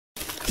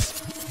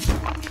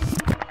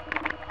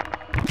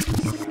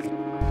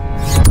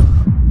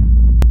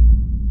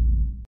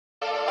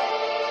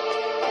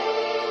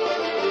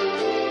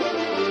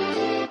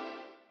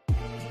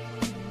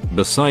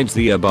Besides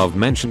the above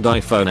mentioned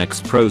iPhone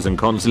X pros and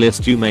cons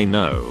list, you may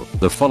know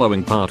the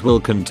following part will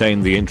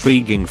contain the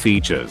intriguing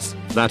features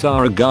that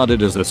are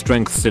regarded as the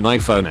strengths in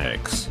iPhone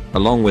X,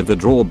 along with the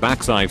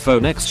drawbacks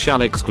iPhone X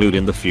shall exclude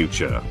in the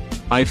future.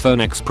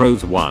 iPhone X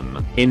Pros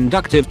 1.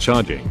 Inductive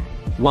charging.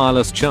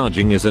 Wireless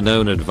charging is a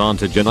known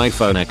advantage in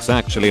iPhone X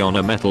actually on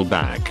a metal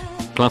back,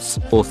 plus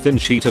or thin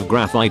sheet of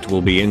graphite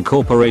will be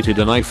incorporated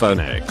in iPhone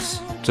X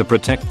to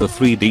protect the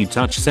 3D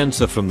touch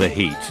sensor from the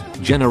heat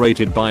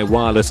generated by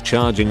wireless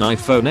charging.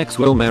 iPhone X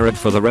will merit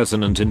for the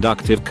resonant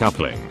inductive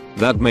coupling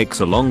that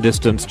makes a long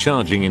distance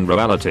charging in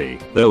reality,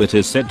 though it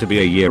is said to be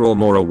a year or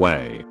more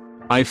away.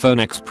 iPhone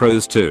X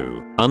Pros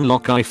 2.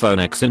 Unlock iPhone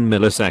X in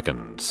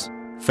milliseconds.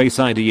 Face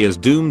ID is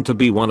doomed to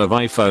be one of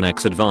iPhone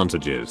X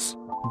advantages.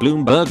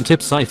 Bloomberg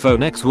tips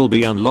iPhone X will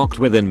be unlocked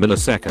within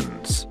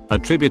milliseconds,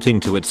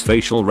 attributing to its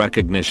facial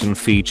recognition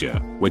feature,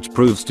 which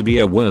proves to be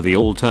a worthy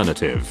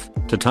alternative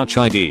to Touch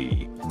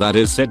ID that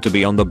is said to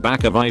be on the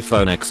back of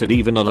iPhone X. It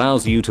even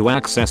allows you to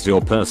access your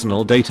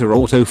personal data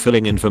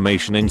autofilling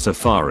information in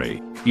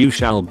Safari. You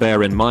shall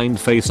bear in mind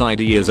Face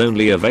ID is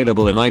only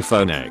available in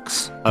iPhone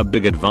X, a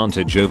big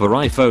advantage over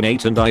iPhone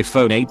 8 and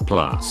iPhone 8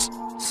 Plus.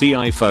 See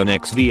iPhone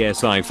X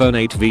vs iPhone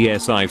 8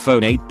 vs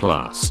iPhone 8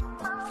 Plus.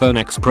 iPhone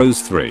X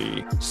Pros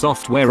 3.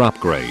 Software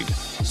upgrade.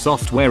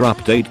 Software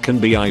update can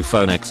be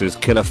iPhone X's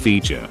killer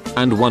feature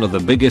and one of the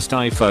biggest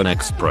iPhone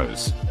X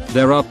pros.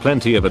 There are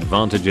plenty of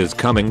advantages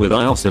coming with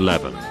iOS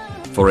 11.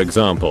 For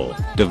example,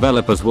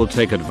 developers will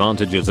take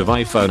advantages of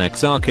iPhone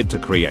X Arcade to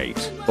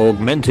create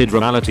augmented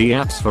reality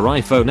apps for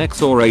iPhone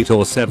X or 8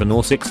 or 7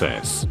 or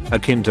 6s,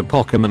 akin to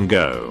Pokemon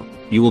Go.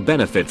 You will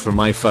benefit from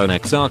iPhone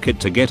X Arcade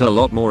to get a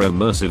lot more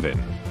immersive in,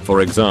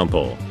 for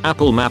example,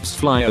 Apple Maps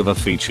flyover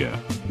feature.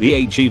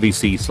 The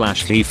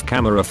HEVC/HEIF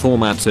camera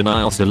formats in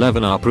iOS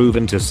 11 are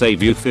proven to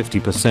save you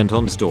 50%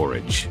 on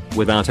storage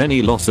without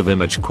any loss of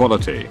image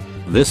quality.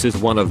 This is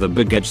one of the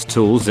biggest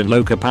tools in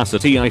low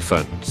capacity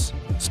iPhones.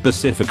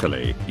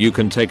 Specifically, you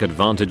can take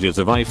advantages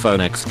of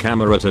iPhone X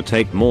camera to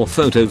take more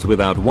photos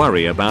without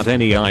worry about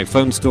any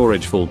iPhone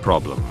storage full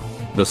problem.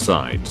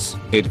 Besides,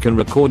 it can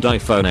record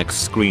iPhone X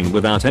screen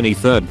without any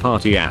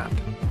third-party app.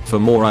 For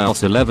more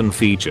iOS 11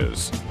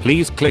 features,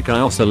 please click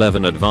iOS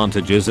 11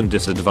 advantages and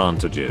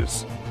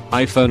disadvantages.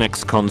 iPhone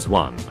X Cons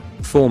 1.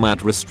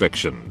 Format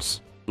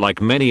restrictions.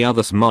 Like many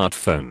other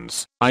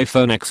smartphones,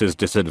 iPhone X's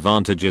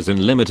disadvantages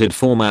in limited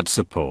format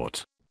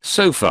support.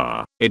 So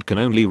far, it can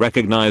only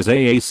recognize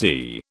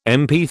AAC,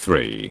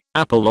 MP3,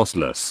 Apple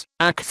Lossless,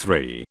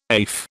 AC3,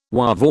 AF,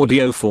 WAV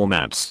audio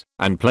formats,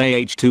 and play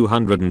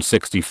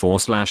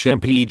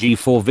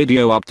H264/MPEG-4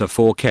 video up to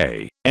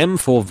 4K,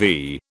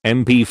 M4V,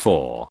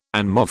 MP4,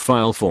 and MOV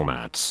file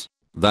formats.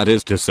 That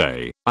is to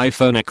say,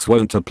 iPhone X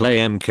won't play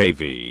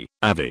MKV,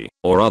 AVI,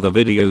 or other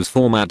videos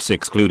formats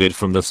excluded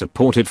from the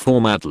supported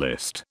format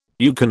list.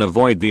 You can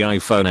avoid the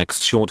iPhone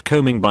X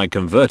shortcoming by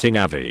converting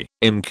AVI,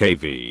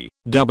 MKV,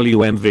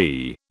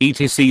 WMV,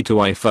 etc. to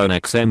iPhone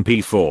X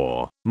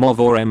MP4, MOV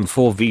or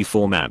M4V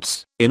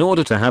formats in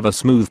order to have a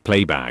smooth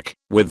playback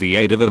with the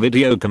aid of a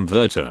video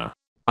converter.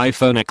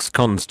 iPhone X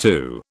Cons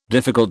 2.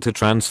 Difficult to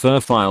transfer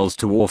files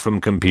to or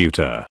from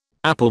computer.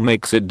 Apple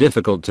makes it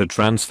difficult to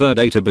transfer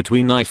data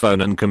between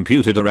iPhone and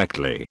computer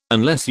directly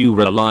unless you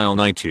rely on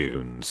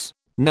iTunes.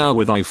 Now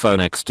with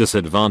iPhone X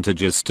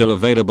disadvantages still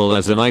available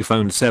as an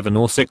iPhone 7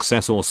 or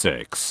 6s or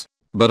 6.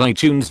 But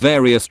iTunes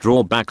various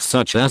drawbacks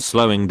such as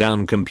slowing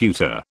down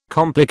computer,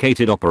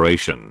 complicated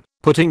operation,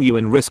 putting you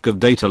in risk of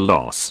data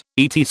loss,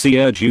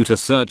 etc. urge you to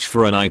search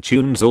for an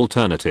iTunes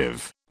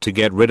alternative to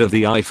get rid of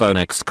the iPhone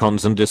X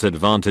cons and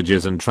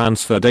disadvantages and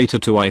transfer data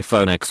to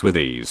iPhone X with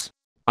ease.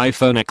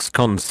 iPhone X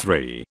Cons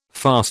 3.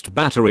 Fast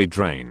battery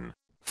drain.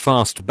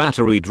 Fast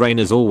battery drain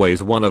is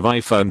always one of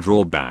iPhone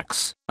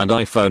drawbacks, and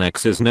iPhone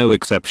X is no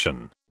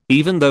exception.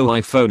 Even though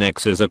iPhone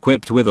X is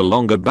equipped with a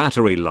longer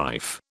battery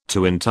life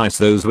to entice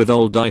those with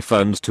old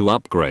iPhones to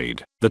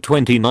upgrade, the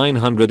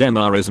 2900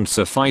 mAh isn't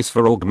suffice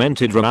for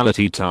augmented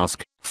reality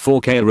task,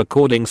 4K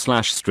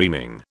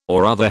recording/streaming,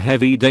 or other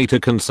heavy data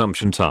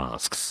consumption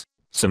tasks.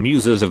 Some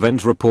users'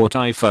 event report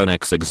iPhone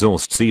X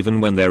exhausts even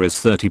when there is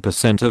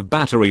 30% of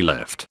battery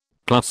left.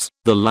 Plus,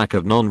 the lack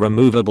of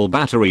non-removable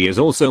battery is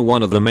also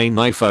one of the main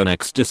iPhone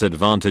X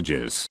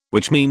disadvantages,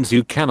 which means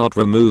you cannot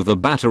remove the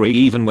battery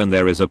even when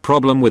there is a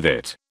problem with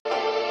it.